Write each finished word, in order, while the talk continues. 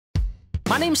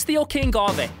My name's Theo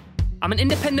Garvey. I'm an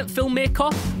independent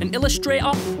filmmaker, an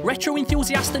illustrator, retro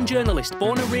enthusiast and journalist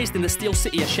born and raised in the Steel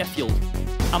City of Sheffield.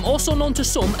 I'm also known to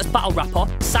some as battle rapper,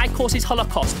 Psychosis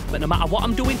Holocaust, but no matter what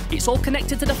I'm doing, it's all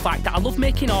connected to the fact that I love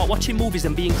making art, watching movies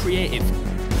and being creative.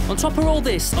 On top of all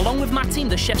this, along with my team,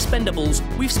 the Sheffspendables,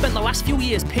 we've spent the last few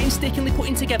years painstakingly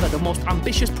putting together the most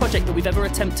ambitious project that we've ever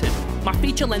attempted, my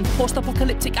feature-length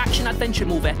post-apocalyptic action-adventure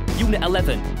movie, Unit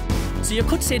 11. So you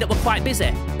could say that we're quite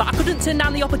busy, but I couldn't turn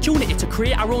down the opportunity to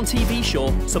create our own TV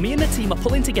show, so me and the team are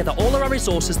pulling together all of our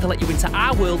resources to let you into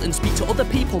our world and speak to other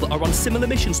people that are on similar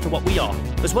missions to what we are,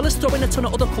 as well as throwing a ton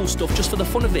of other cool stuff just for the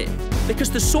fun of it. Because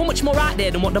there's so much more out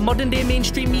there than what the modern day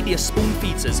mainstream media spoon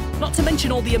feeds us, not to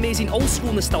mention all the amazing old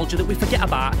school nostalgia that we forget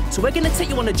about, so we're going to take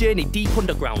you on a journey deep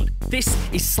underground. This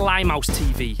is Slimehouse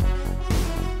TV.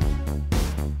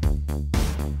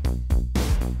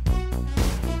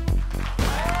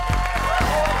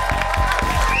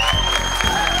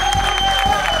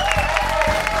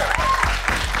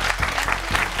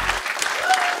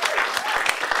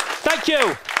 Thank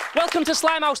you. Welcome to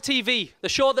Slimehouse TV, the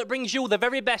show that brings you the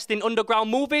very best in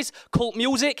underground movies, cult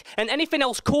music, and anything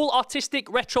else cool,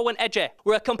 artistic, retro, and edgy.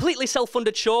 We're a completely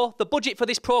self-funded show. The budget for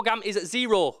this programme is at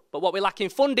zero, but what we lack in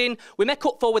funding, we make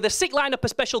up for with a sick lineup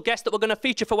of special guests that we're going to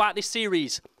feature throughout this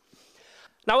series.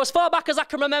 Now, as far back as I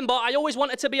can remember, I always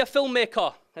wanted to be a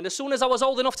filmmaker. And as soon as I was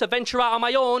old enough to venture out on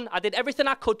my own, I did everything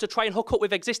I could to try and hook up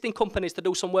with existing companies to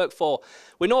do some work for.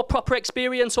 With no proper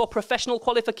experience or professional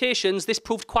qualifications, this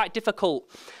proved quite difficult.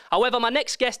 However, my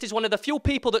next guest is one of the few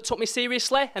people that took me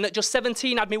seriously, and at just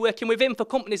 17 had me working with him for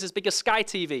companies as big as Sky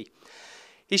TV.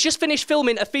 He's just finished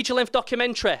filming a feature-length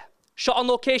documentary, shot on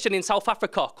location in South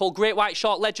Africa, called Great White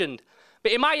Shark Legend.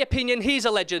 But in my opinion, he's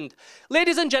a legend.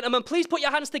 Ladies and gentlemen, please put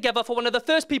your hands together for one of the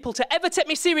first people to ever take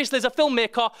me seriously as a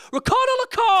filmmaker, Ricardo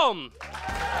Lacombe.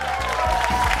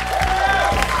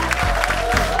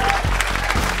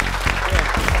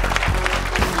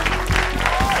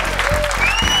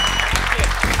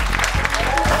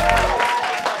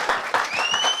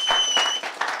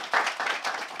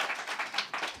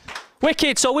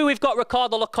 Wicked, so we've got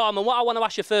Ricardo Lacombe, and what I want to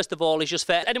ask you first of all is just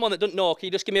for anyone that doesn't know, can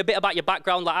you just give me a bit about your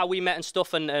background, like how we met and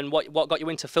stuff, and what got you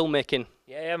into filmmaking?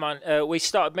 Yeah, man. We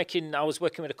started making, I was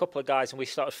working with a couple of guys, and we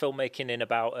started filmmaking in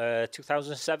about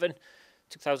 2007,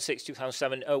 2006,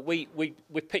 2007.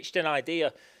 We pitched an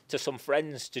idea to some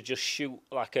friends to just shoot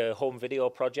like a home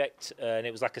video project, and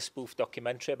it was like a spoof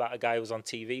documentary about a guy who was on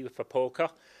TV for poker,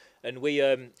 and we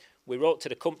wrote to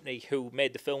the company who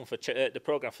made the film for the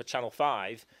program for Channel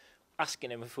 5,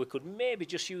 asking him if we could maybe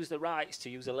just use the rights to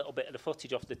use a little bit of the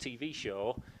footage off the TV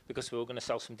show because we were going to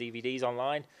sell some DVDs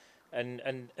online, and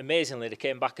amazingly they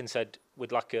came back and said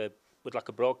we'd like a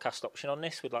broadcast option on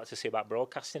this. We'd like to see about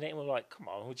broadcasting it, and we were like, come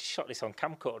on, we just shot this on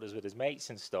camcorders with his mates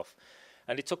and stuff,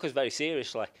 and he took us very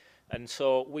seriously. And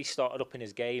so we started up in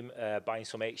his game, buying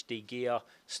some HD gear,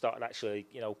 started actually,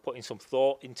 putting some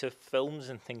thought into films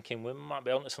and thinking we might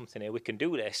be onto something here, we can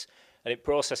do this. And in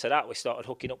process of that, we started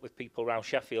hooking up with people around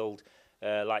Sheffield,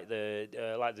 like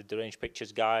the Deranged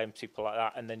Pictures guy and people like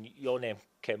that. And then your name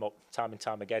came up time and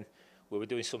time again. We were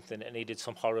doing something that needed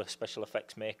some horror special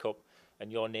effects makeup,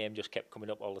 and your name just kept coming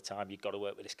up all the time. You've got to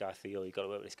work with this guy Theo. You've got to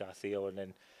work with this guy Theo. And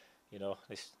then,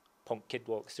 this punk kid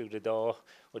walks through the door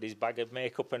with his bag of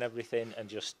makeup and everything, and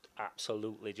just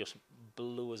absolutely just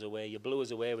blew us away. You blew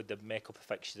us away with the makeup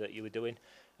effects that you were doing.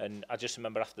 And I just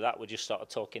remember after that, we just started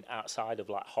talking outside of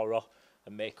like horror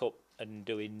and makeup and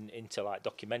doing into like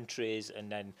documentaries,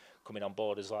 and then coming on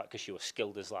board as like, because you were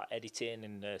skilled as like editing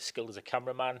and skilled as a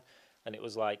cameraman. And it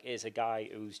was like, here's a guy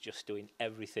who's just doing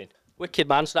everything. Wicked,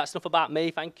 man. So that's enough about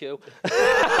me. Thank you.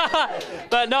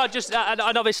 But no, just and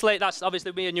obviously that's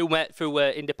obviously me and you met through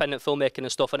independent filmmaking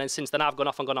and stuff. And then since then I've gone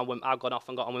off and got on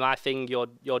with my thing. You're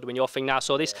doing your thing now.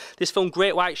 So this film,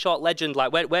 Great White Shark Legend,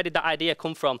 like where did that idea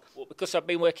come from? Well, because I've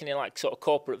been working in like sort of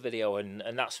corporate video, and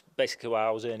that's basically where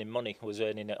I was earning money. I was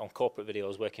earning it on corporate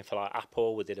videos, working for like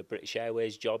Apple. We did a British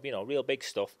Airways job, real big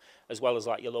stuff, as well as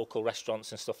like your local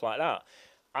restaurants and stuff like that.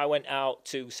 I went out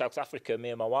to South Africa, me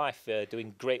and my wife,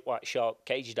 doing great white shark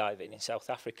cage diving in South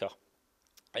Africa,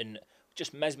 and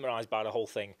just mesmerised by the whole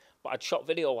thing. But I'd shot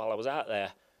video while I was out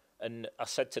there, and I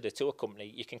said to the tour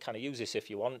company, you can kind of use this if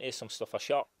you want. Here's some stuff I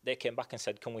shot. They came back and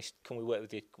said, can we work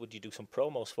with you? Would you do some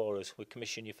promos for us? We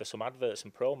commission you for some adverts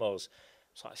and promos.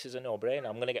 So this is a no-brainer.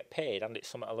 I'm going to get paid, and it's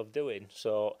something I love doing.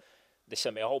 So they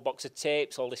sent me a whole box of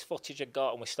tapes, all this footage I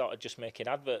got, and we started just making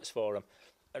adverts for them.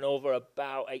 And over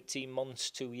about 18 months,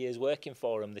 2 years working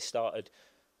for them, they started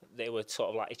they were sort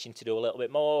of like itching to do a little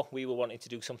bit more. We were wanting to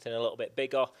do something a little bit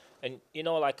bigger. And you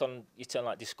know, like you turn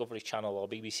like Discovery Channel or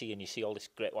BBC and you see all this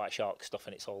great white shark stuff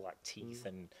and it's all like teeth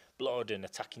and blood and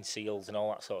attacking seals and all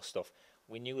that sort of stuff.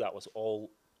 We knew that was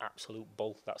all absolute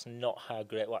bull. That's not how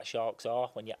great white sharks are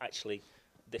when you're actually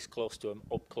this close to them,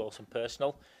 up close and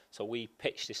personal. So we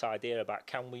pitched this idea about,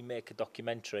 can we make a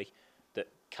documentary that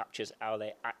captures how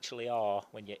they actually are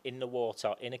when you're in the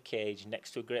water, in a cage,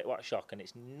 next to a great white shark, and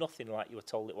it's nothing like you were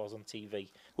told it was on TV.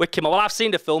 Wicked, man. Well, I've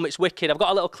seen the film. It's wicked. I've got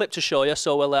a little clip to show you,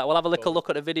 so we'll have a little look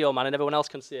at the video, man, and everyone else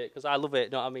can see it, because I love it, you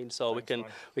know what I mean? So Thanks,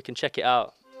 we can check it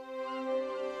out.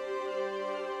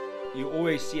 You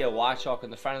always see a white shark on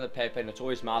the front of the paper, and it's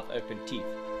always mouth open, teeth.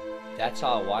 That's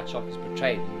how a white shark is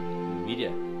portrayed in the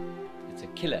media. It's a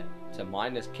killer. It's a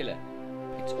mindless killer.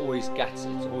 It's always guts,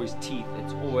 it's always teeth,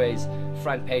 it's always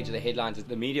front page of the headlines.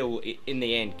 The media will, in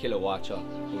the end, kill a white shark,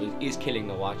 or is killing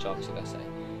the white shark, should I say.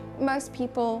 Most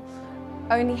people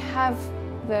only have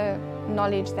the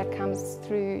knowledge that comes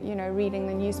through, you know, reading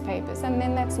the newspapers, and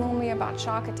then that's normally about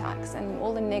shark attacks and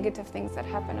all the negative things that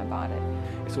happen about it.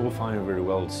 It's all fine and very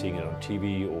well seeing it on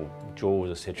TV or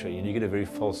Jaws, etc. And you get a very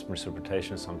false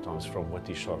misinterpretation sometimes from what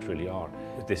these sharks really are.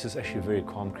 This is actually a very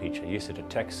calm creature. Yes, it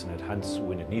attacks and it hunts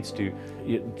when it needs to.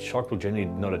 Shark will generally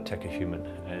not attack a human,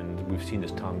 and we've seen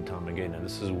this time and time again. And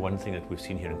this is one thing that we've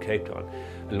seen here in Cape Town.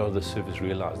 A lot of the surfers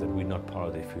realise that we're not part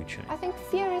of their food chain. I think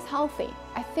fear is healthy.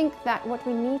 I think that what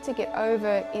we need to get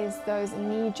over is those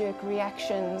knee-jerk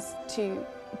reactions to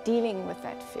dealing with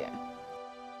that fear.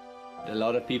 A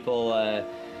lot of people are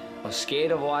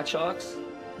scared of white sharks,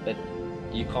 but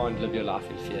you can't live your life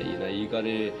in fear. You know, you got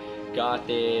to go out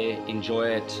there, enjoy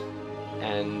it,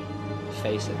 and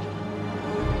face it.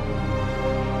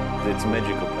 It's a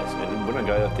magical place. And when I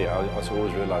go out there, I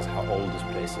always realise how old this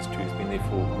place is too. It's been there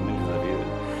for millions of years.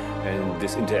 And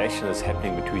this interaction that's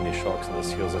happening between the sharks and the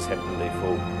seals has happened there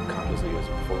for countless years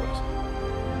before us.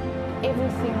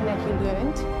 Everything that you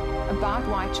learned about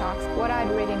white sharks, what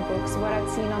I'd read in books, what I'd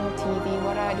seen on the TV,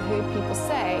 what I'd heard people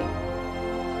say,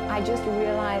 I just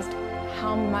realized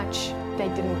how much they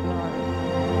didn't know.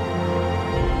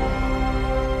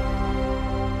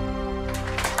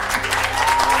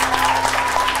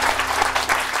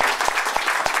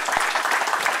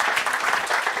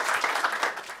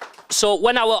 So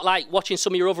when I was like watching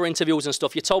some of your other interviews and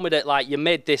stuff, you told me that like you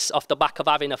made this off the back of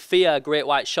having a fear of great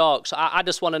white sharks. I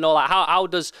just want to know, like, how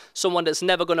does someone that's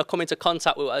never going to come into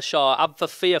contact with a shark have a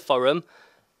fear for them?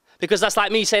 Because that's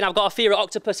like me saying I've got a fear of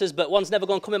octopuses, but one's never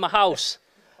going to come in my house.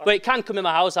 But it can come in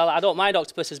my house. I don't mind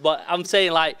octopuses, but I'm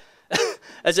saying like,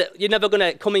 you're never going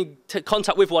to come into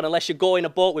contact with one unless you go in a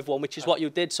boat with one, which is what you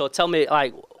did. So tell me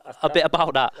like a bit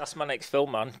about that. That's my next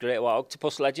film, man. Great White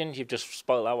Octopus Legend. You've just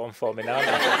spoiled that one for me now.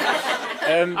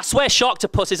 I swear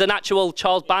Sharktopus is an actual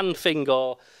Charles Band thing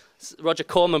or Roger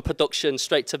Corman production,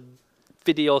 straight to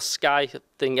video Sky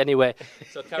thing anyway.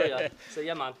 So carry on. So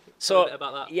yeah, man. So a bit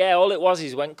about that. Yeah, all it was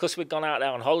is because we'd gone out there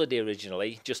on holiday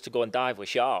originally just to go and dive with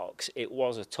sharks, it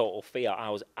was a total fear. I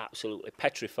was absolutely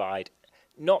petrified.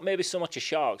 Not maybe so much of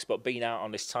sharks, but being out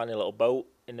on this tiny little boat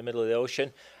in the middle of the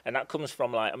ocean. And that comes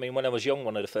from, like, I mean, when I was young,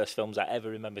 one of the first films I ever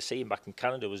remember seeing back in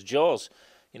Canada was Jaws.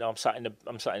 You know, I'm sat in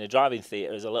the driving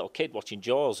theatre as a little kid watching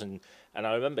Jaws, and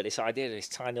I remember this idea of this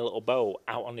tiny little boat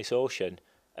out on this ocean,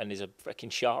 and there's a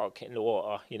freaking shark in the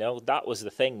water. You know, that was the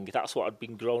thing. That's what I'd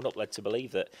been grown up led to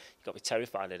believe, that you've got to be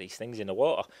terrified of these things in the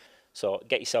water. So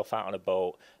get yourself out on a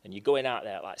boat, and you're going out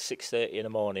there at like 6:30 in the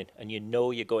morning, and you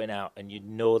know you're going out, and you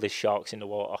know there's sharks in the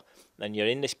water, and you're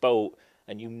in this boat,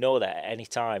 and you know that at any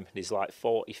time there's like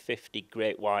 40, 50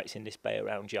 great whites in this bay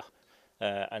around you.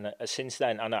 And since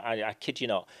then, and I kid you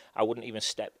not, I wouldn't even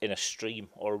step in a stream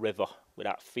or a river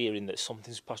without fearing that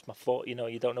something's past my foot. You know,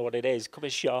 you don't know what it is. Could be a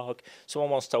shark.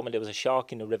 Someone once told me there was a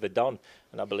shark in the River Don,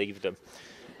 and I believed them.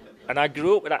 And I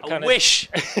grew up with that kind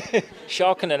of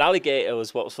shark and an alligator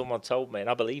was what someone told me, and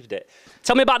I believed it.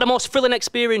 Tell me about the most thrilling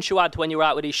experience you had when you were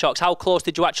out with these sharks. How close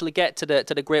did you actually get to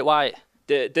the great white?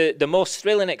 The most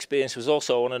thrilling experience was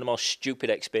also one of the most stupid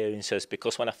experiences,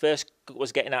 because when I first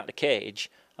was getting out of the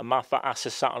cage, and my fat ass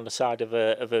is sat on the side of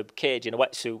a cage in a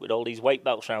wetsuit with all these weight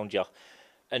belts around you,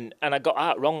 and I got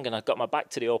out wrong, and I got my back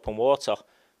to the open water.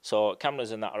 So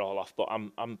cameras and that are all off, but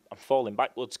I'm falling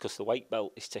backwards because the weight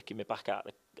belt is taking me back out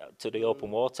to the open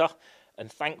water.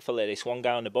 And thankfully, this one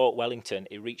guy on the boat, Wellington,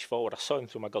 he reached forward. I saw him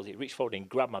through my goggles. He reached forward and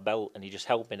grabbed my belt, and he just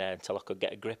held me there until I could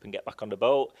get a grip and get back on the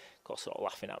boat. Got sort of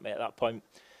laughing at me at that point.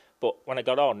 But when I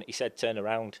got on, he said, "Turn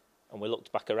around." And we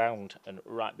looked back around, and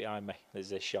right behind me, there's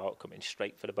this shark coming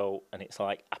straight for the boat. And it's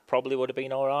like, I probably would have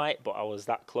been all right, but I was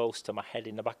that close to my head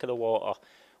in the back of the water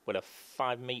with a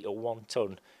 5 metre, 1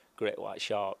 ton great white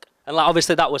shark. And like,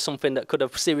 obviously that was something that could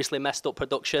have seriously messed up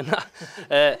production.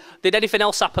 Did anything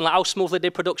else happen? Like, how smoothly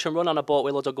did production run on a boat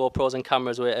with loads of GoPros and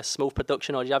cameras? Was it a smooth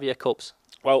production, or did you have your hiccups?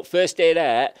 Well, first day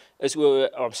there,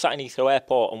 I'm sat in Heathrow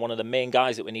Airport, and one of the main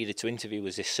guys that we needed to interview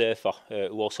was this surfer who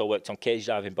also worked on cage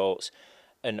diving boats.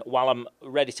 And while I'm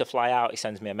ready to fly out, he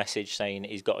sends me a message saying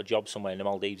he's got a job somewhere in the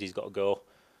Maldives, he's got to go.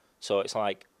 So it's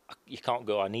like, you can't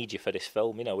go, I need you for this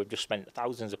film. You know, we've just spent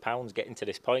thousands of pounds getting to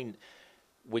this point.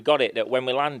 We got it that when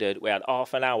we landed, we had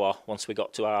half an hour once we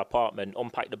got to our apartment,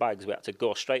 unpacked the bags, we had to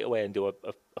go straight away and do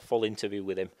a full interview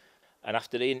with him. And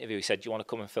after the interview, he said, do you want to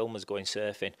come and film us going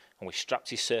surfing? And we strapped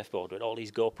his surfboard with all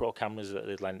these GoPro cameras that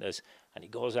they'd lent us. And he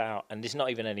goes out, and there's not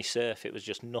even any surf. It was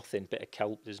just nothing, bit of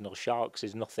kelp, there's no sharks,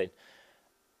 there's nothing.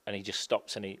 And he just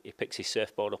stops and he picks his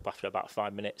surfboard up after about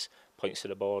 5 minutes, points to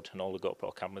the board, and all the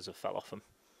GoPro cameras have fell off him.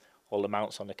 All the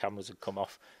mounts on the cameras had come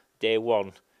off. Day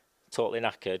one, totally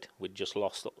knackered, we'd just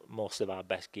lost most of our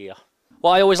best gear.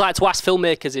 What I always like to ask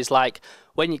filmmakers is like,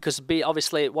 because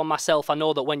obviously, one myself, I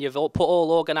know that when you've put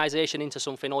all organisation into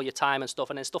something, all your time and stuff,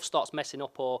 and then stuff starts messing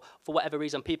up, or for whatever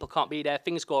reason people can't be there,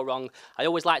 things go wrong. I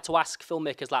always like to ask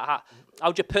filmmakers like,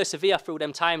 how do you persevere through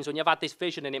them times when you've had this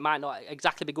vision and it might not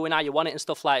exactly be going how you want it and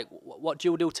stuff? Like, what do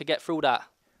you do to get through that?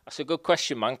 That's a good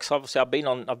question, man, because obviously I've been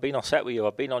on set with you,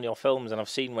 I've been on your films, and I've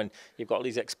seen when you've got all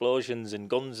these explosions and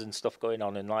guns and stuff going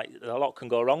on, and like a lot can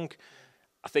go wrong.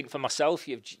 I think for myself,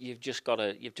 you've just got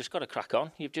to crack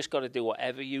on. You've just got to do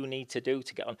whatever you need to do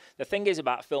to get on. The thing is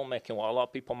about filmmaking, what a lot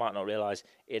of people might not realise,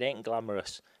 it ain't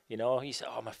glamorous. You know, you say,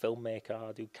 oh, I'm a filmmaker,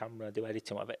 I do camera, I do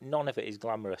editing, whatever. None of it is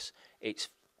glamorous. It's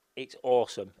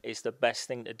awesome. It's the best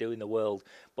thing to do in the world,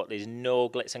 but there's no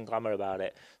glitz and glamour about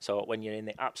it. So when you're in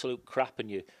the absolute crap and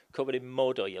you're covered in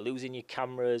mud, or you're losing your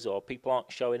cameras, or people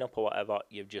aren't showing up or whatever,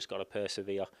 you've just got to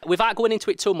persevere. Without going into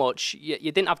it too much,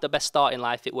 you didn't have the best start in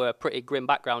life. It were a pretty grim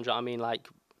background, you know what I mean? Like,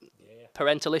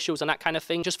 parental issues and that kind of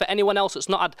thing. Just for anyone else that's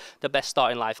not had the best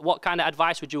start in life, what kind of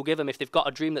advice would you give them if they've got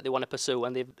a dream that they want to pursue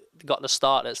and they've got the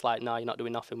start that's like, no, you're not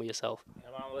doing nothing with yourself?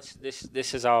 Yeah, well,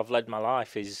 this is how I've led my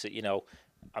life, is, you know,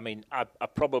 I mean, I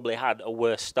probably had a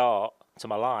worse start to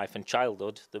my life and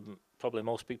childhood than probably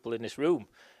most people in this room.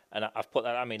 And I've put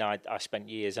that, I mean, I spent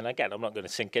years, and again, I'm not going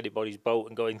to sink anybody's boat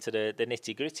and go into the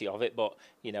nitty-gritty of it, but,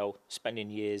 you know, spending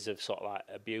years of sort of like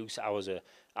abuse. I was an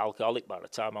alcoholic by the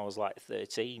time I was like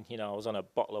 13, you know, I was on a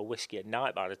bottle of whiskey at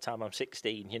night by the time I'm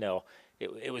 16, you know.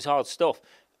 It was hard stuff.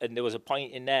 And there was a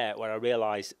point in there where I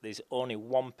realised there's only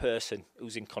one person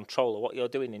who's in control of what you're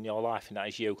doing in your life, and that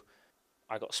is you.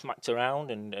 I got smacked around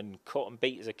and caught and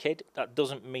beat as a kid. That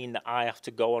doesn't mean that I have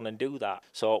to go on and do that.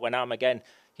 So when I'm again,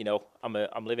 you know,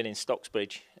 I'm living in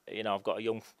Stocksbridge. You know, I've got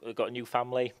a new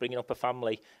family, bringing up a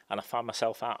family, and I find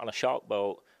myself out on a shark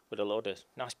boat with a load of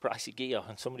nice pricey gear,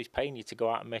 and somebody's paying you to go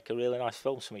out and make a really nice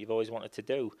film, something you've always wanted to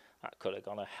do. That could have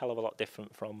gone a hell of a lot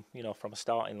different from, you know, from a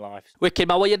start in life. Wicked,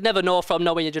 man. Well, you'd never know from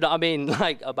knowing you, do you know what I mean?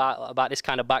 Like, about this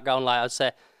kind of background, like I'd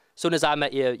say. As soon as I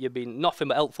met you, you've been nothing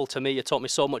but helpful to me. You taught me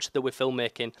so much to do with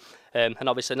filmmaking. And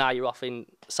obviously now you're off in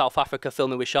South Africa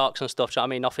filming with sharks and stuff. Do you know what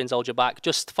I mean? Nothing's held you back.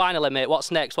 Just finally, mate,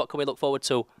 what's next? What can we look forward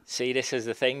to? See, this is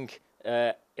the thing.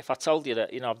 If I told you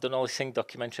that, you know, I've done all this thing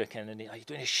documentary, and you're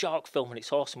doing a shark film and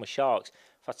it's awesome with sharks.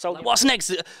 If I told you... What's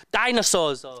next?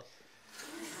 Dinosaurs? Or...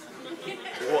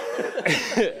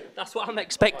 That's what I'm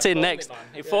expecting next.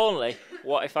 If only.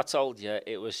 What if I told you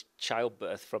it was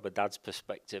childbirth from a dad's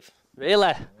perspective?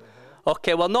 Really?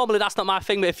 Okay, well, normally that's not my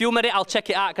thing, but if you made it, I'll check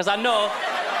it out, because I know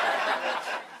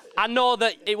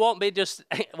that it won't be just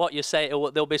what you say.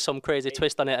 There'll be some crazy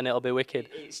twist on it, and it'll be wicked.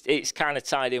 It's kind of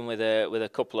tied in with a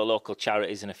couple of local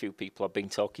charities and a few people I've been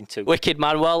talking to. Wicked,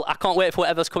 man. Well, I can't wait for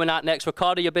whatever's coming out next.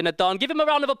 Ricardo, you've been a don. Give him a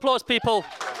round of applause, people.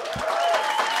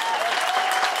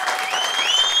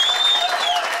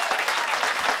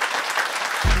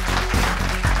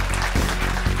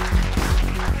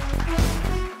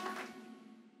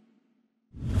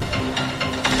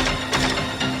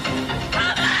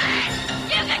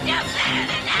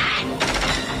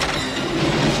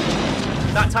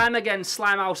 Time again,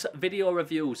 Slimehouse video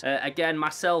reviews. Again,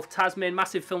 myself, Tasmin,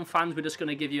 massive film fans. We're just going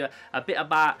to give you a bit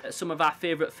about some of our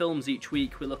favourite films each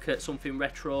week. We look at something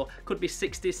retro, could be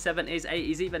 60s, 70s,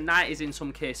 80s, even 90s in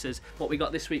some cases. What we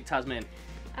got this week, Tasmin?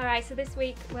 Alright, so this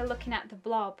week we're looking at The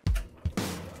Blob.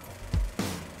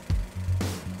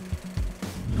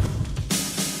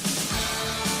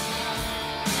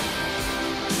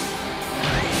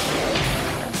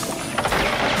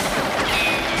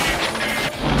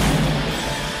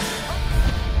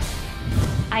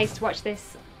 I used to watch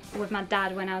this with my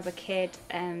dad when I was a kid,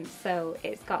 so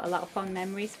it's got a lot of fond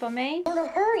memories for me. Oh,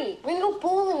 hurry! We're gonna go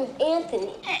bowling with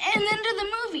Anthony. And then to the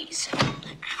movies.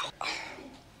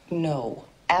 No,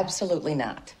 absolutely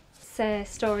not. It's a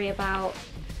story about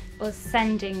us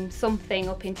sending something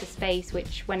up into space,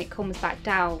 which when it comes back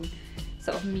down,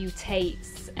 sort of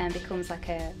mutates and becomes like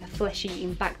a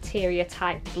flesh-eating bacteria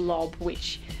type blob,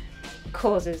 which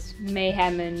causes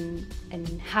mayhem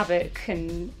and havoc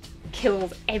and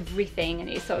kills everything, and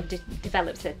it sort of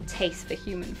develops a taste for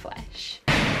human flesh.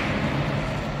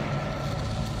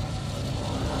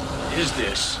 What is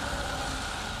this?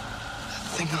 That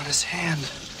thing on his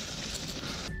hand.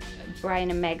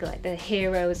 Brian and Meg, like the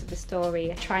heroes of the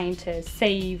story, are trying to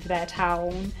save their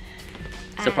town.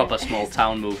 It's a proper small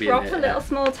town movie, Proper isn't it? little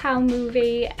small town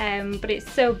movie, but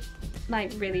it's so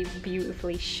like really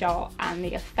beautifully shot, and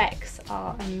the effects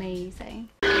are amazing.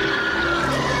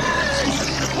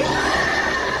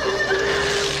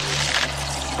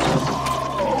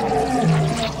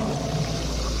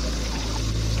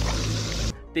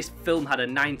 This film had a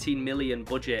 19 million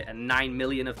budget, and 9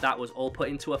 million of that was all put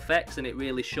into effects, and it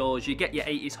really shows. You get your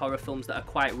 80s horror films that are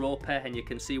quite raw, and you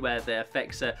can see where the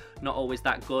effects are not always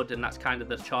that good, and that's kind of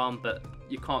the charm, but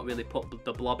you can't really put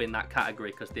the Blob in that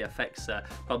category because the effects are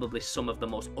probably some of the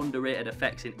most underrated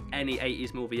effects in any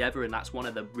 80s movie ever, and that's one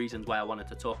of the reasons why I wanted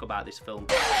to talk about this film.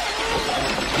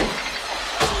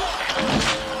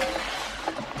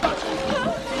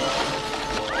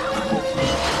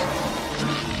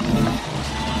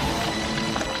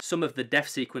 Some of the death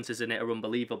sequences in it are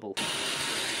unbelievable.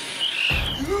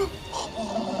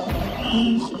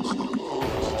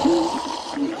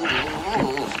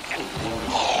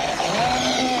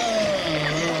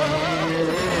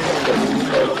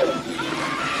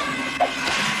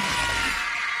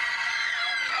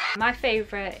 My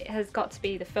favourite has got to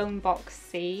be the phone box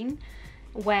scene,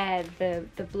 where the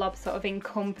blob sort of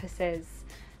encompasses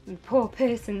the poor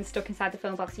person stuck inside the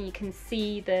phone box, and you can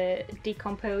see the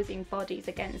decomposing bodies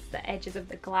against the edges of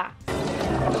the glass.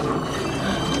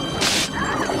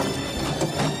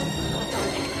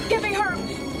 Giving her!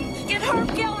 Get her!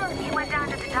 Kill her! He went down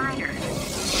to the diner.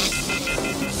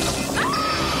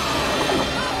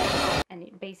 And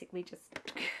it basically just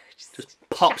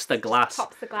pops the glass.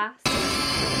 Pops the glass.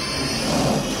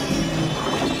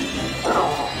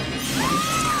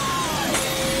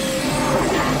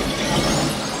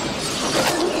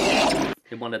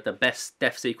 In one of the best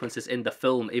death sequences in the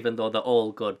film, even though they're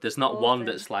all good. There's not one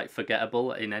that's like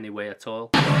forgettable in any way at all.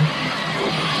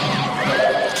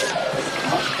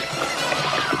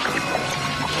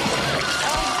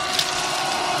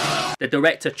 The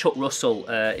director, Chuck Russell,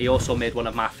 he also made one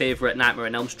of my favourite Nightmare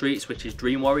on Elm Streets, which is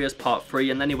Dream Warriors Part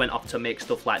 3, and then he went off to make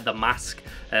stuff like The Mask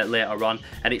later on.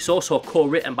 And it's also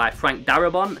co-written by Frank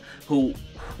Darabont, who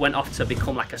went off to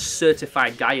become like a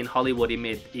certified guy in Hollywood.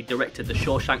 He directed The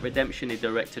Shawshank Redemption, he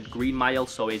directed Green Mile,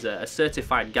 so he's a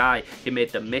certified guy. He made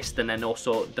The Mist, and then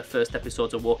also the first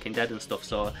episodes of Walking Dead and stuff.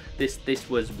 So this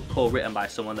was co-written by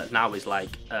someone that now is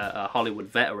like a Hollywood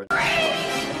veteran.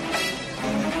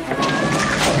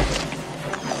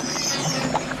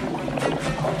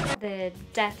 The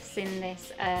deaths in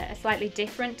this are slightly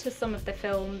different to some of the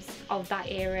films of that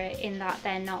era, in that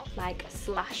they're not like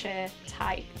slasher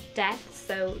type deaths,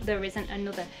 so there isn't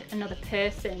another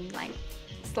person like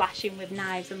slashing with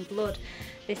knives and blood.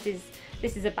 This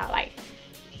is about like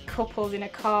couples in a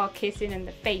car kissing, and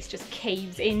the face just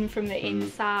caves in from the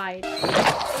inside.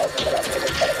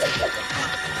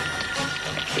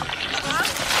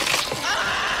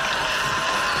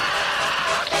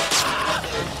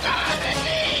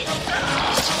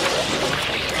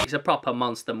 It's a proper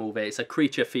monster movie. It's a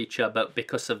creature feature, but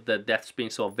because of the deaths being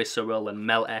so visceral and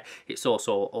melty, it's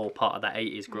also all part of that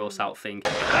 80s gross out thing.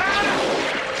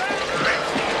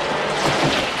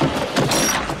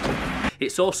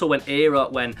 It's also an era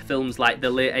when films like the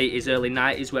late 80s, early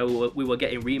 90s, where we were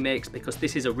getting remakes, because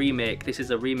this is a remake. This is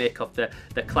a remake of the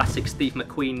classic Steve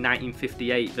McQueen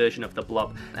 1958 version of The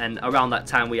Blob. And around that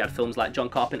time we had films like John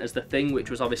Carpenter's The Thing,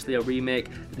 which was obviously a remake,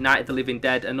 Night of the Living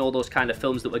Dead, and all those kind of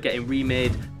films that were getting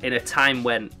remade in a time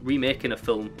when remaking a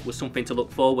film was something to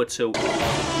look forward to.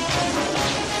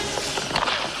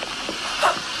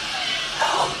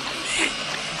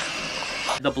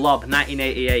 The Blob,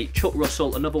 1988, Chuck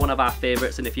Russell, another one of our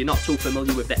favourites, and if you're not too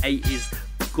familiar with the 80s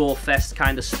gore fest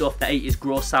kind of stuff, the 80s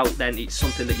gross out, then it's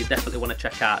something that you definitely want to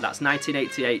check out. That's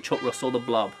 1988, Chuck Russell, The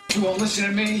Blob. You won't listen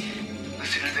to me?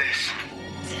 Listen to this.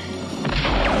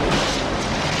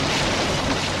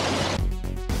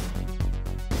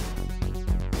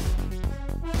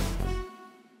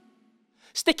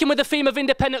 Sticking with the theme of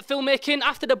independent filmmaking,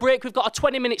 after the break we've got a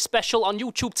 20-minute special on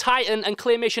YouTube Titan and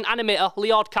claymation animator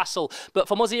Lee Hardcastle. But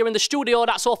from us here in the studio,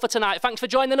 that's all for tonight. Thanks for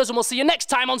joining us, and we'll see you next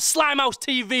time on Slimehouse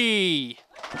TV.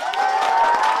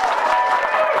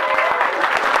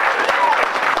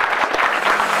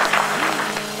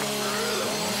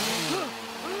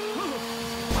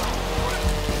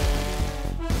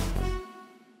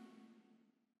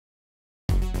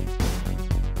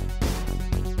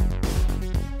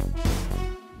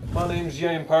 My name's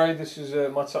Ieuan Parry, this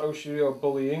is my tattoo studio,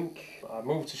 Bully Inc. I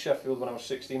moved to Sheffield when I was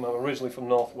 16, I'm originally from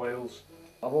North Wales.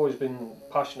 I've always been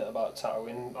passionate about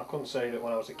tattooing. I couldn't say that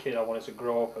when I was a kid I wanted to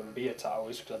grow up and be a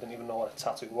tattooist because I didn't even know what a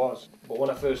tattoo was. But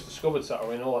when I first discovered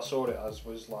tattooing, all I saw it as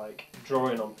was like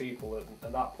drawing on people, and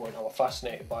at that point I was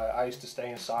fascinated by it. I used to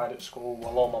stay inside at school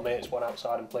while all my mates went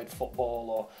outside and played football,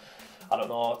 or I don't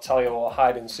know, tally or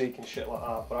hide and seek and shit like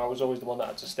that, but I was always the one that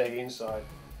had to stay inside.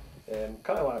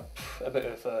 Kind of like a bit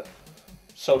of a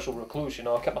social recluse, you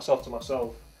know, I kept myself to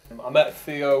myself. I met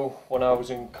Theo when I was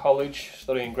in college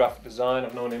studying graphic design.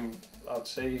 I've known him, I'd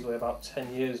say, easily about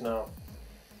 10 years now.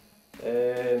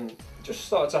 Just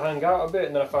started to hang out a bit,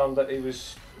 and then I found that he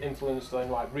was influenced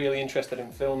and like really interested in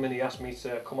filming. He asked me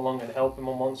to come along and help him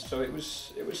on once, so it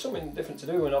was something different to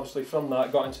do, and obviously from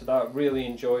that got into that, really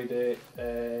enjoyed it.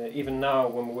 Even now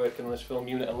when we're working on this film,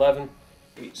 Unit 11,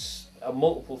 it's a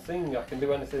multiple thing. I can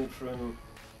do anything from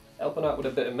helping out with a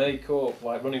bit of makeup,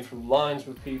 like running through lines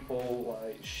with people,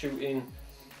 like shooting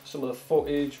some of the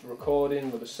footage, recording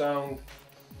with the sound,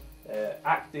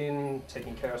 acting,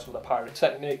 taking care of some of the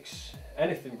pyrotechnics,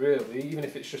 anything really, even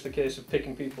if it's just a case of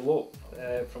picking people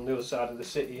up from the other side of the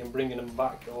city and bringing them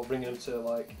back, or bringing them to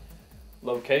like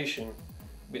location.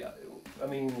 I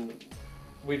mean,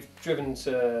 we've driven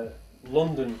to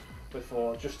London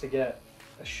before just to get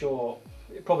a short,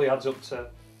 it probably adds up to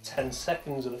 10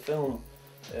 seconds of the film.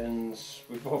 And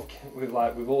we've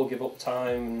all give up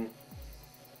time and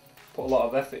put a lot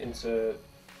of effort into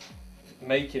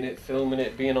making it, filming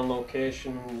it, being on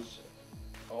locations,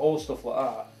 all stuff like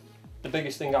that. The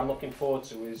biggest thing I'm looking forward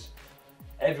to is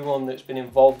everyone that's been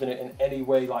involved in it in any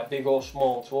way, like big or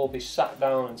small, to all be sat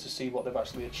down and to see what they've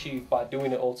actually achieved by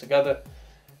doing it all together.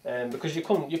 Because you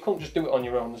couldn't just do it on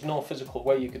your own. There's no physical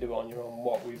way you could do it on your own.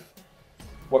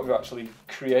 What we're actually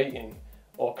creating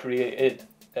or created.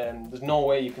 There's no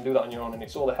way you can do that on your own, and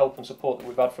it's all the help and support that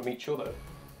we've had from each other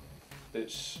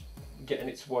that's getting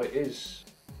it to what it is.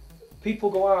 People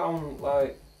go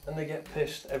out and they get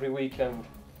pissed every weekend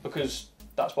because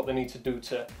that's what they need to do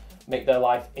to make their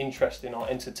life interesting or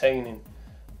entertaining.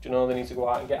 Do you know, they need to go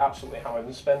out and get absolutely hammered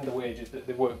and spend the wages that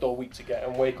they've worked all week to get,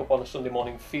 and wake up on a Sunday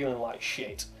morning feeling like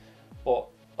shit. But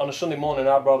on a Sunday morning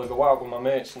I'd rather go out with my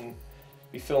mates and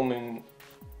be filming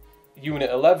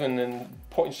Unit 11 and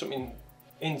putting something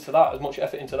into that, as much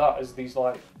effort into that as these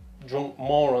like drunk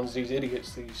morons, these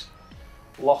idiots, these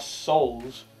lost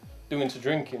souls doing to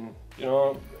drinking. You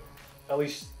know, at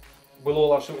least we'll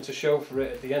all have something to show for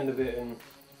it at the end of it, and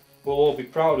we'll all be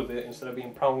proud of it instead of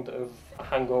being proud of a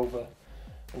hangover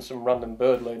and some random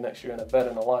bird laid next to you in a bed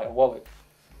and a lighter wallet.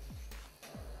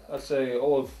 I'd say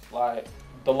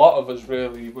the lot of us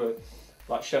really were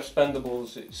like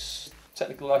Sheffspendables. It's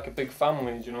technically like a big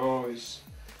family, you know. It's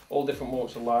all different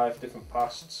walks of life, different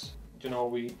pasts. You know,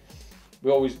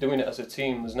 we're always doing it as a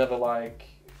team. There's never like,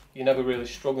 you're never really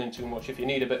struggling too much. If you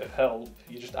need a bit of help,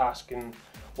 you just ask, and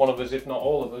one of us, if not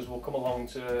all of us, will come along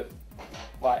to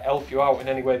like help you out in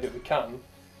any way that we can.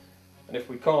 And if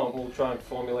we can't, we'll try and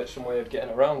formulate some way of getting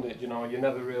around it. You know, you're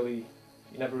never really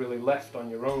left on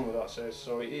your own with that.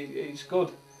 So it's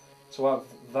good to have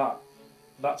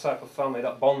that type of family,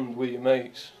 that bond with your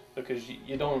mates. Because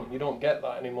you don't get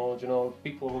that anymore, you know.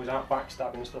 People always out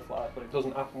backstabbing and stuff like that, but it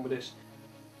doesn't happen with this.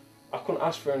 I couldn't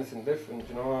ask for anything different,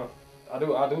 you know. I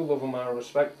do love them and I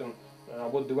respect them, and I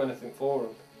would do anything for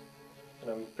them,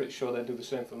 and I'm pretty sure they'd do the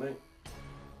same for me.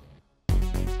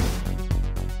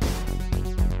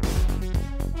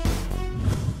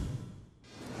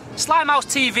 Slimehouse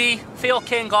TV, Theo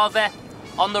Kane Garvey,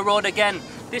 on the road again.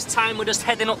 This time we're just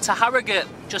heading up to Harrogate,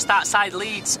 just outside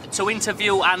Leeds, to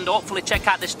interview and hopefully check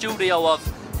out the studio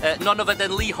of none other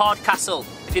than Lee Hardcastle.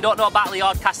 If you don't know about Lee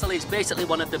Hardcastle, he's basically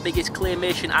one of the biggest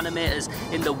claymation animators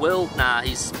in the world now.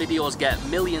 His videos get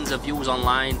millions of views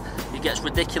online. He gets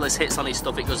ridiculous hits on his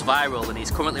stuff, it goes viral, and he's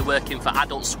currently working for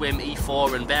Adult Swim,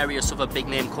 E4 and various other big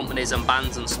name companies and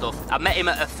bands and stuff. I met him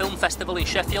at a film festival in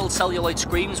Sheffield, Celluloid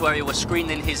Screams, where he was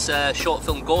screening his short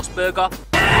film Ghost Burger.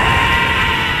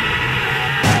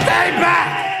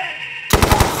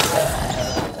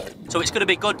 So it's going to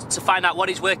be good to find out what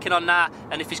he's working on now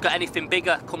and if he's got anything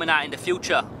bigger coming out in the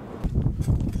future.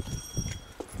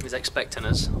 He's expecting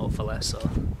us, hopefully, so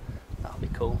that'll be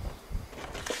cool.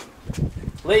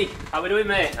 Lee, how we doing,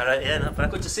 mate? Alright, yeah, not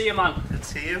bad. Good to see you, man. Good to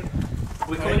see you.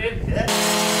 We coming in? Yeah.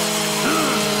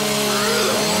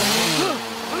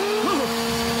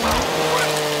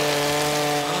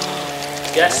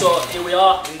 Yeah, so here we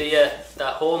are in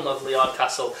that home of Lee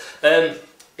Hardcastle.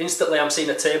 Instantly I'm seeing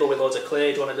a table with loads of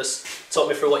clay. Do you want to just talk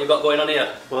me through what you've got going on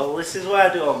here? Well, this is what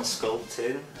I do on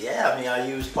sculpting. Yeah, I mean, I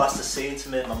use plasticine to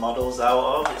make my models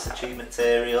out of. It's a cheap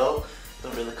material.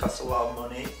 Don't really cost a lot of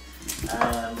money.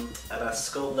 And I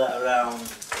sculpt that around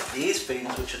these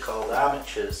things, which are called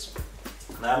armatures.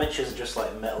 And armatures are just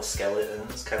like metal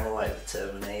skeletons, kind of like the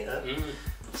Terminator.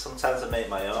 Sometimes I make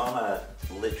my own. I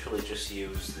literally just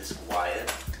use this wire.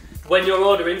 When you're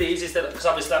ordering these, is that, because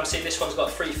obviously I'm seeing this one's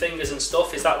got 3 fingers and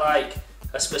stuff, is that like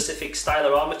a specific style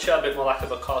of armature, a bit more like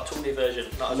of a cartoony version?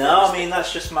 Not No, I mean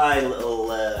that's just my little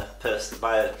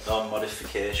my own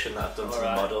modification that I've done to the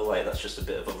model. Like that's just a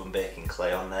bit of oven baking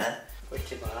clay on there.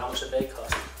 Wicked, man. How much do they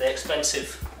cost? They're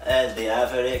expensive. They are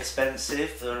very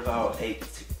expensive. They're about I think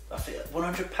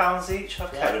 £100 each. I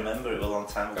can't remember, it was a long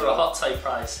time ago. They're a hot take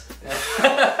price.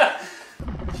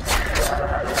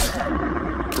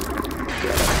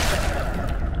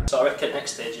 So I reckon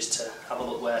next stage is to have a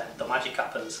look where the magic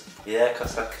happens. Yeah,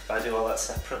 because I do all that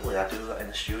separately. I do that in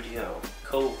the studio.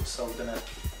 Cool. So I'm gonna.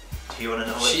 Do you want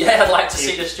to know it? Yeah, I'd like to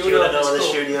see the studio. Do you want to know where the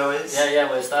studio is? Yeah, yeah.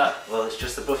 Where's that? Well, it's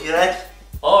just above your head.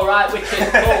 All right, wicked.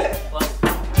 Cool.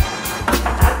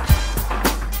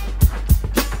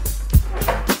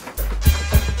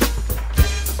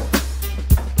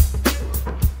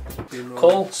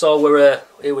 Well, cool. So we're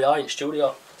here. We are in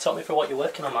studio. Tell me through what you're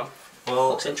working on, man. Well,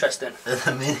 looks interesting. At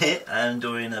the minute, I'm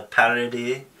doing a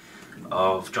parody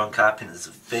of John Carpenter's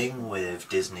The Thing with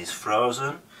Disney's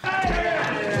Frozen.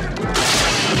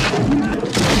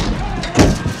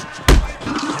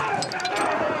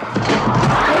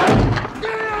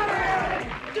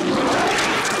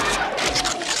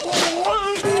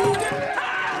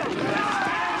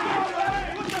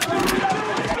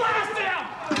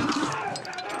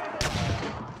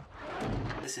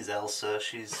 This is Elsa.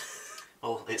 She's...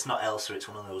 Well, it's not Elsa, it's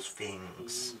one of those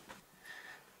things.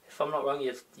 If I'm not wrong,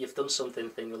 you've done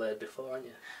something thing related before, haven't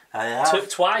you? I have.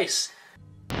 Twice.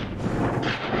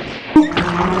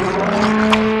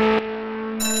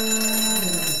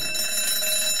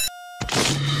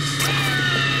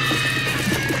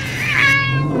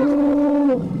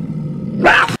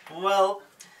 Well,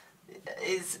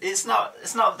 it's not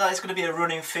that it's going to be a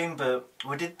running thing, but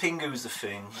we did Pingu's The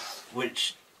Thing,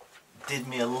 which did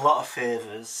me a lot of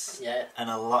favours and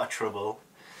a lot of trouble.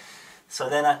 So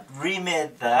then I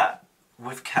remade that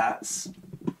with cats,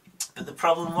 but the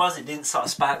problem was it didn't sort of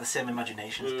spark the same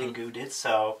imagination as Pingu did,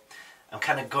 so I'm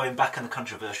kind of going back on the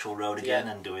controversial road again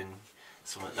and doing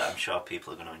something that I'm sure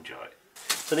people are going to enjoy.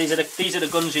 So these are the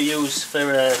guns you use for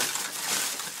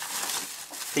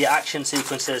your action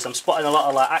sequences. I'm spotting a lot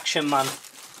of like Action Man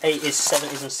 80s,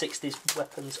 70s and 60s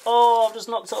weapons. Oh, I've just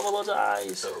knocked over loads of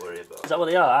eyes. Don't worry about it. Is that what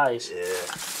they are, eyes? Yeah.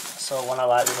 So one I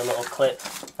like with a little clip.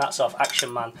 That's off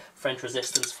Action Man, French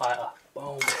Resistance Fighter.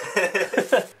 Boom.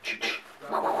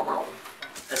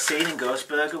 A scene in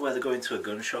Ghostburger where they're going to a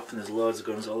gun shop and there's loads of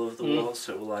guns all over the wall,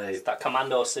 so like... It's that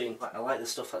commando scene. I like the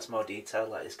stuff that's more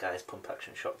detailed, like this guy's pump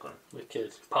action shotgun.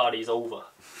 Wicked. Party's over.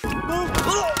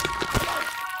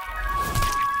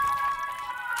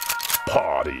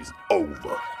 Party's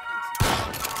over.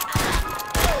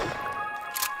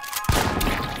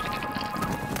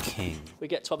 King. We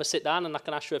get to have a sit down and I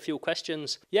can ask you a few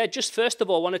questions. Yeah, just first of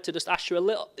all, I wanted to just ask you a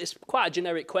little, it's quite a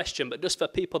generic question, but just for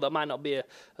people that might not be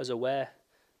as aware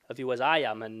of you as I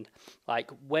am, and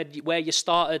like where you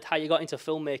started, how you got into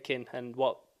filmmaking, and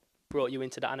what brought you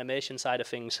into the animation side of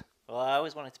things. Well, I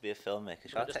always wanted to be a filmmaker.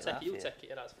 Should I just take it,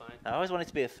 yeah, that's fine. I always wanted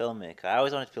to be a filmmaker. I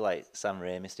always wanted to be like Sam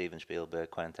Raimi, Steven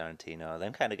Spielberg, Quentin Tarantino,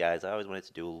 them kind of guys. I always wanted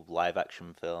to do live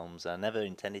action films. I never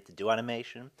intended to do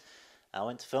animation. I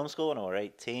went to film school when I was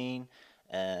 18.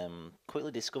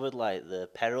 Quickly discovered like the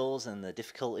perils and the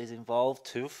difficulties involved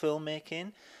to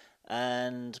filmmaking,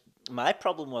 and my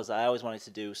problem was I always wanted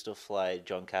to do stuff like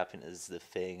John Carpenter's The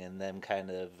Thing and them kind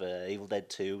of Evil Dead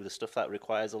 2, the stuff that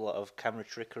requires a lot of camera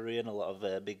trickery and a lot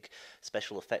of big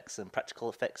special effects and practical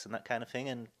effects and that kind of thing,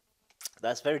 and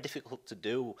that's very difficult to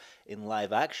do in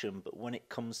live action. But when it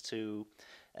comes to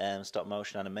stop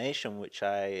motion animation, which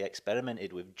I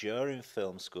experimented with during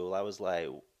film school, I was like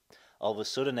all of a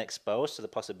sudden exposed to the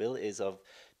possibilities of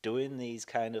doing these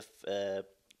kind of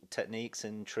techniques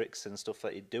and tricks and stuff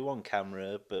that you do on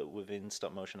camera, but within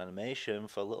stop motion animation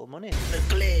for little money.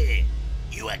 Clay,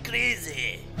 you are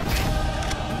crazy.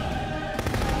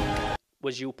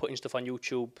 Was you putting stuff on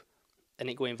YouTube and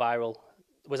it going viral?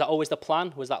 Was that always the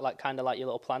plan? Was that like kind of like your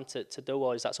little plan to do,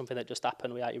 or is that something that just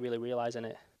happened without you really realising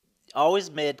it? I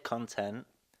always made content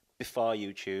before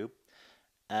YouTube,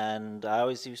 and I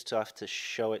always used to have to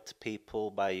show it to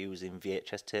people by using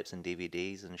VHS tapes and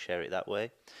DVDs and share it that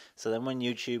way. So then when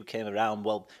YouTube came around,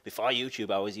 well, before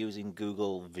YouTube I was using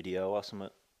Google Video or something,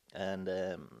 and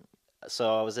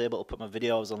so I was able to put my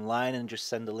videos online and just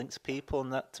send a link to people,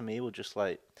 and that to me was just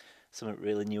like something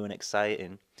really new and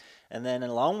exciting. And then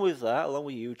along with that, along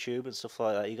with YouTube and stuff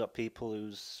like that, you got people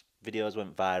whose videos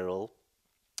went viral.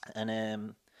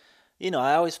 And, you know,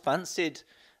 I always fancied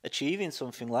achieving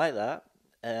something like that.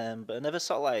 But I never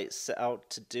sort of like set out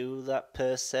to do that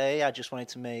per se. I just wanted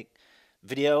to make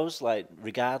videos like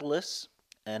regardless,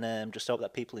 and just hope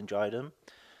that people enjoyed them.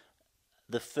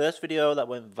 The first video that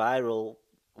went viral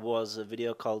was a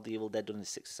video called The Evil Dead Done in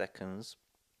 6 Seconds,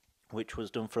 which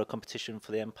was done for a competition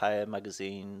for the Empire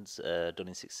magazine's Done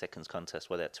in 6 Seconds contest,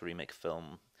 where they had to remake a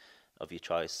film of your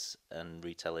choice and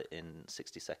retell it in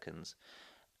 60 seconds.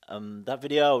 That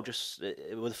video it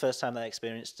was the first time that I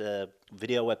experienced a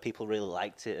video where people really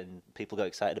liked it and people got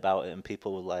excited about it and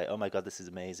people were like, "Oh my god, this is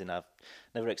amazing! I've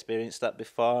never experienced that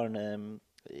before." And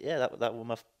yeah, that was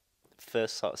my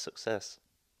first sort of success.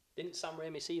 Didn't Sam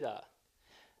Raimi see that?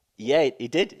 Yeah, he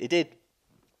did. He did.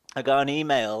 I got an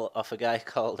email off a guy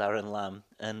called Aaron Lamb,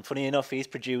 and funny enough, he's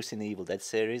producing the Evil Dead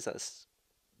series. That's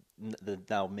they're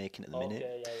now making at the minute.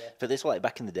 Okay, yeah. But this was like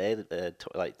back in the day,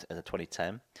 2010,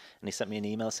 and he sent me an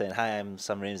email saying, "Hi, I'm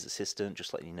Sam Raimi's assistant.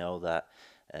 Just letting you know that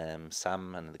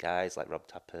Sam and the guys like Rob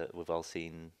Tapper, we've all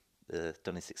seen the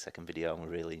Done in 6 Second video and we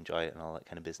really enjoy it and all that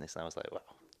kind of business." And I was like, "Wow,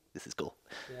 this is cool."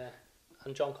 Yeah,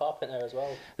 and John Carpenter as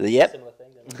well. Yep. Similar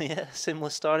thing. Didn't Yeah, similar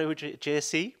story with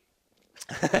JC.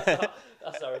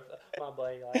 Sorry, my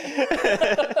boy.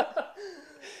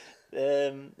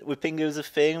 With Pingu's a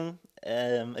thing.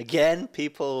 Again,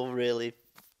 people really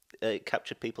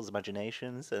captured people's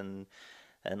imaginations, and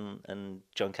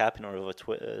John Carpenter over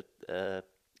Twitter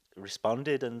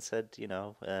responded and said, you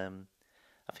know,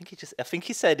 I think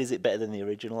he said, "Is it better than the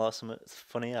original or something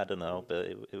funny?" I don't know, but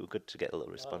it was good to get a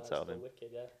little response out of him. Wicked,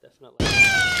 yeah, definitely.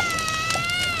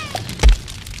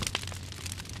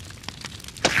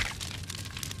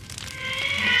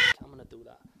 I'm gonna do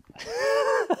that.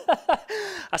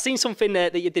 I seen something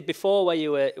that you did before where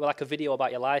you were like a video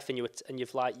about your life, and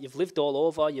you've lived all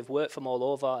over, you've worked from all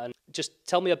over, and just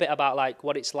tell me a bit about like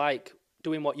what it's like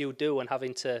doing what you do and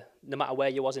having to, no matter where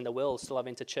you was in the world, still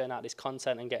having to churn out this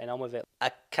content and getting on with it.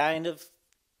 I kind of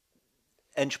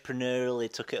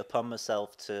entrepreneurially took it upon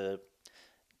myself to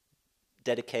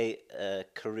dedicate a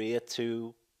career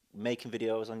to making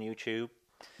videos on YouTube.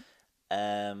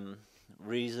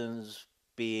 Reasons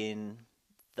being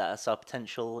that I saw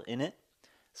potential in it,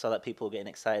 so that people were getting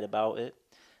excited about it.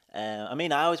 I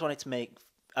mean, I always wanted to make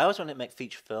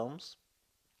feature films,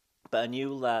 but I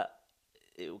knew that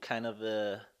it was kind of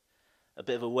a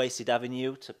bit of a wasted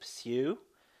avenue to pursue,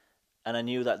 and I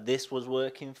knew that this was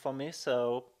working for me,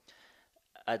 so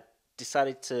I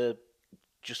decided to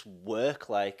just work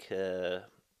like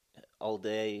all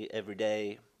day, every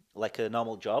day, like a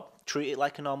normal job, treat it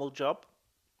like a normal job,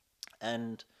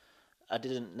 and I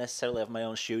didn't necessarily have my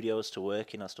own studios to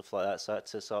work in or stuff like that, so I had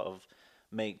to sort of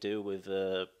make do with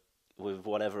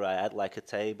whatever I had, like a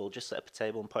table, just set up a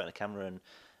table and point a camera,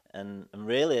 and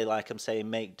really, like I'm saying,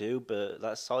 make do, but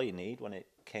that's all you need when it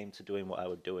came to doing what I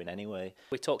was doing anyway.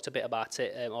 We talked a bit about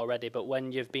it already, but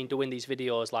when you've been doing these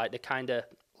videos, like the kind of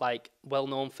like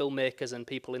well-known filmmakers and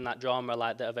people in that genre,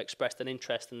 like that have expressed an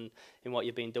interest in what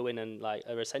you've been doing and like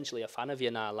are essentially a fan of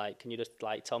you now, like can you just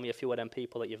like tell me a few of them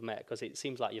people that you've met, because it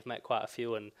seems like you've met quite a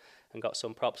few and got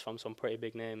some props from some pretty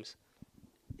big names.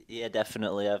 Yeah,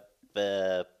 definitely. I've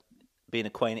been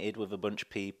acquainted with a bunch of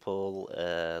people,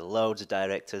 loads of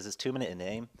directors. There's too many to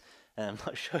name. I'm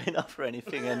not showing off or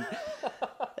anything,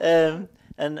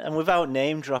 and without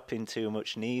name dropping too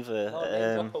much neither. Oh,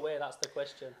 name drop away, that's the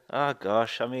question. Oh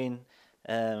gosh, I mean,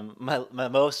 my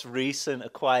most recent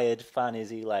acquired fan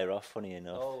is Eli Roth. Funny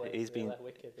enough, oh, wait, he's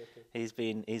wicked. He's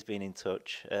been in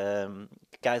touch.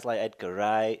 Guys like Edgar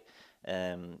Wright,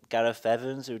 Gareth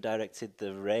Evans, who directed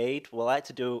The Raid. Well, I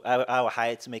was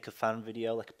hired to make a fan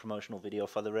video, like a promotional video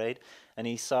for The Raid, and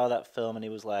he saw that film and he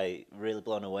was like really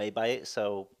blown away by it.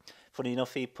 So, funny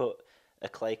enough, he put a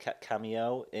clay cat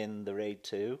cameo in The Raid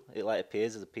 2. It like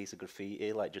appears as a piece of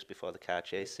graffiti, like just before the car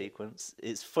chase sequence.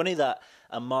 It's funny that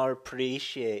I'm more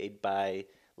appreciated by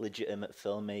legitimate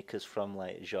filmmakers from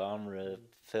like genre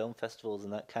film festivals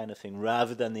and that kind of thing,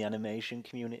 rather than the animation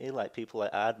community. Like people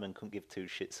like Aardman couldn't give two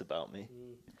shits about me.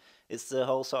 It's the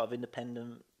whole sort of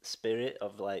independent spirit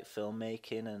of like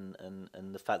filmmaking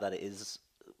and the fact that it is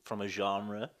from a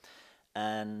genre,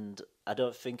 and I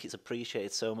don't think it's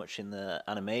appreciated so much in the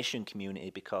animation community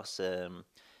because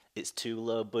it's too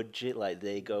low budget. Like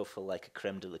they go for like a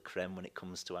creme de la creme when it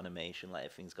comes to animation. Like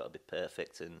everything's got to be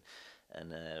perfect and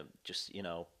just, you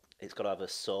know, it's got to have a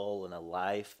soul and a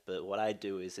life. But what I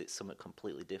do is it's something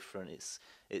completely different.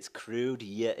 It's crude,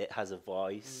 yet it has a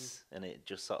voice, and it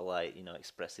just sort of like, you know,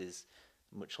 expresses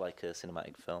much like a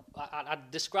cinematic film.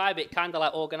 I'd describe it kind of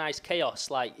like organised chaos.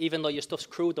 Like, even though your stuff's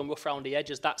crude and rough around the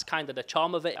edges, that's kind of the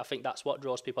charm of it. I think that's what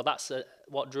draws people. That's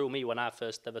what drew me when I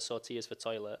first ever saw Tears for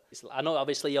Toilet. I know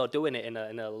obviously you're doing it in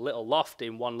a little loft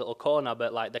in one little corner,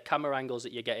 but like the camera angles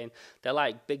that you're getting, they're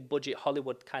like big budget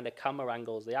Hollywood kind of camera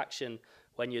angles. The action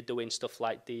when you're doing stuff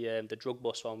like the drug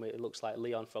bus one, it looks like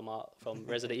Leon from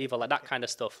Resident Evil, like that kind of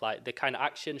stuff, like the kind of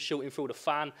action shooting through the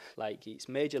fan, like it's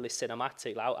majorly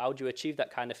cinematic. Like, how do you achieve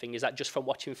that kind of thing? Is that just from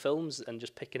watching films and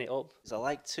just picking it up? I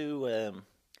like to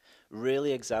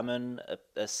really examine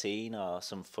a scene or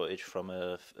some footage from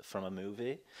a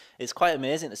movie. It's quite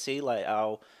amazing to see like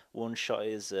how one shot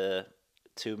is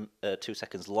 2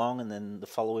 seconds long, and then the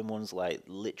following one's like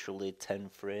literally 10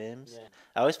 frames. Yeah.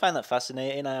 I always find that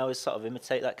fascinating. I always sort of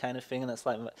imitate that kind of thing, and that's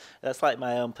like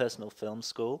my own personal film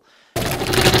school.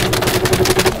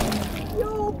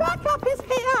 Yo, backup is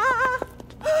here!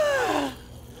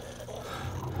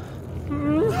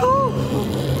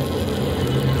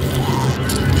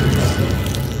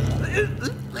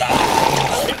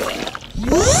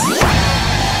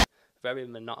 Very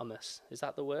monotonous. Is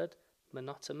that the word?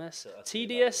 Monotonous,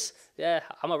 tedious. Yeah,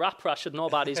 I'm a rapper. I should know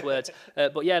about these words.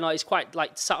 But yeah, no, it's quite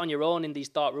like sat on your own in these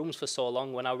dark rooms for so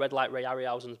long. When I read like Ray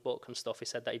Harryhausen's book and stuff, he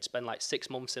said that he'd spend like 6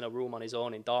 months in a room on his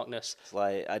own in darkness. It's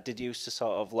like I did used to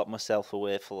sort of lock myself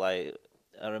away for like.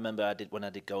 I remember when I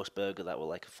did Ghost Burger, that was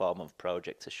like a 4-month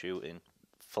project to shooting.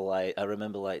 For like, I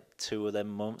remember like 2 of them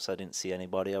months, I didn't see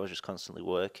anybody. I was just constantly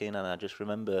working, and I just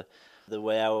remember the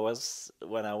way I was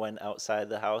when I went outside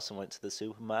the house and went to the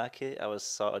supermarket. I was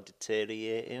sort of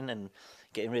deteriorating and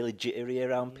getting really jittery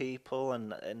around people,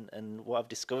 and what I've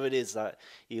discovered is that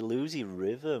you lose your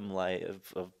rhythm, like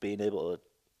of being able to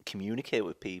communicate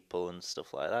with people and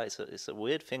stuff like that. It's a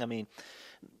weird thing. I mean,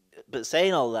 but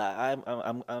saying all that,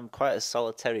 I'm quite a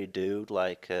solitary dude.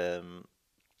 Like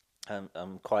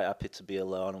I'm quite happy to be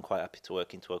alone. I'm quite happy to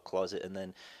work into a closet, and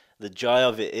then the joy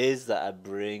of it is that I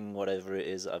bring whatever it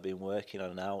is that I've been working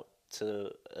on out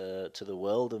to the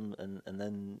world, and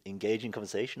then engage in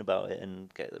conversation about it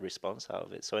and get the response out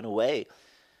of it. So in a way,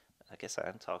 I guess I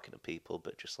am talking to people,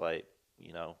 but just like,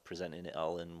 you know, presenting it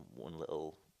all in one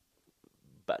little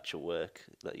batch of work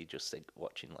that you just think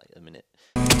watching like a minute.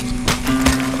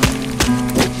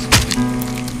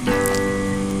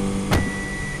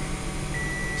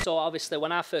 So obviously,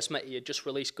 when I first met you, you just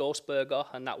released Ghost Burger,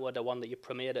 and that was the one that you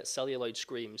premiered at Celluloid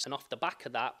Screams. And off the back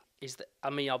of that,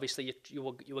 I mean, obviously you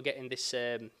were getting this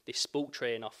this spook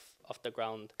train off the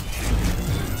ground.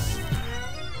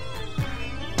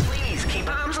 Please keep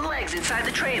arms and legs inside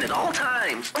the train at all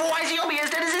times. Otherwise, you'll be as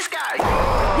dead as this guy.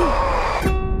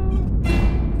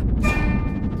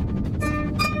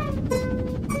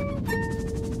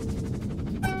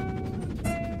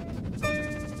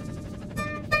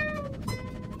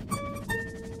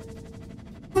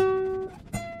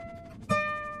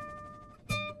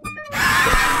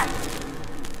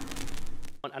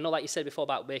 I know, like you said before,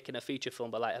 about making a feature film,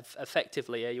 but like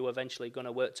effectively, are you eventually going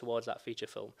to work towards that feature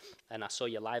film? And I saw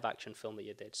your live action film that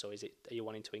you did. So are you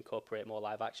wanting to incorporate more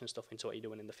live action stuff into what you're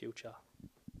doing in the future?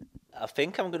 I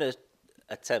think I'm going to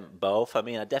attempt both. I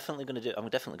mean, I'm definitely going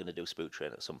to do Spook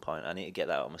Train at some point. I need to get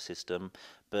that out of my system.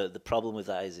 But the problem with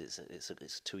that is it's a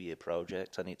 2-year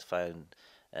project. I need to find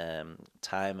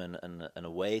time and a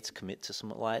way to commit to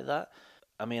something like that.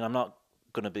 I mean, I'm not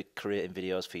going to be creating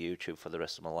videos for YouTube for the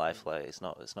rest of my life. Like, it's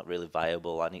not really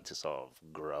viable. I need to sort of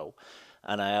grow,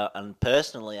 and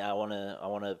personally, I want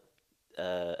to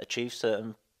achieve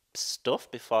certain stuff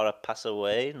before I pass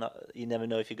away. You never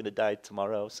know if you're going to die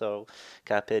tomorrow, so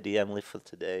carpe diem, live for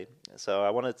today. So I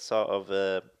want to sort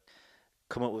of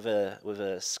come up with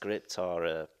a script or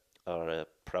a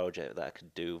project that I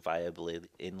could do viably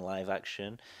in live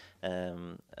action.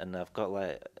 And I've got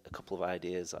like a couple of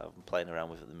ideas that I'm playing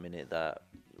around with at the minute that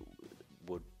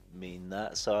would mean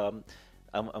that. So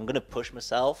I'm going to push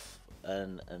myself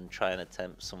and try and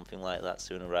attempt something like that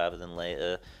sooner rather than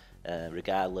later,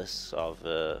 regardless of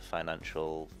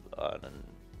financial and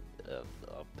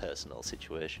personal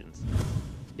situations.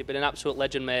 You've been an absolute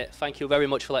legend, mate. Thank you very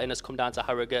much for letting us come down to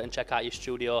Harrogate and check out your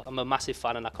studio. I'm a massive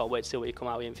fan, and I can't wait to see what you come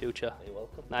out with in future. You're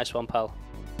welcome. Nice one, pal.